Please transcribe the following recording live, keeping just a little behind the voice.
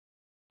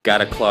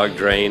Got a clogged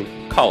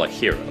drain? Call a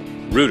hero.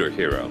 Rooter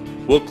Hero.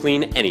 We'll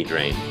clean any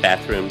drain.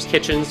 Bathrooms,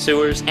 kitchens,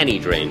 sewers, any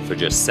drain for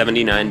just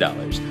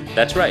 $79.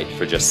 That's right,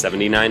 for just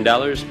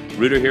 $79,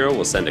 Rooter Hero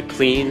will send a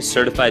clean,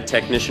 certified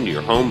technician to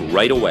your home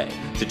right away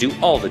to do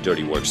all the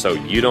dirty work so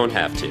you don't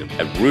have to.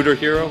 At Rooter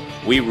Hero,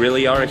 we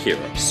really are a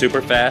hero.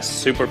 Super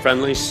fast, super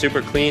friendly,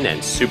 super clean,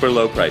 and super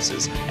low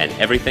prices. And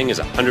everything is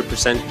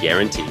 100%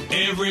 guaranteed.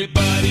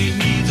 Everybody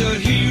needs a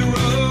hero.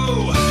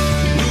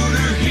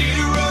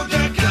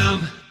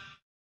 RooterHero.com.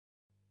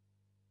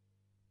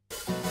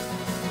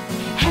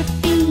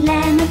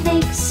 Happylemon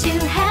makes you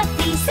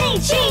happy. Say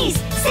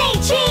cheese, say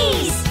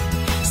cheese.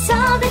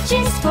 Saw the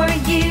cheese for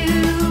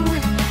you.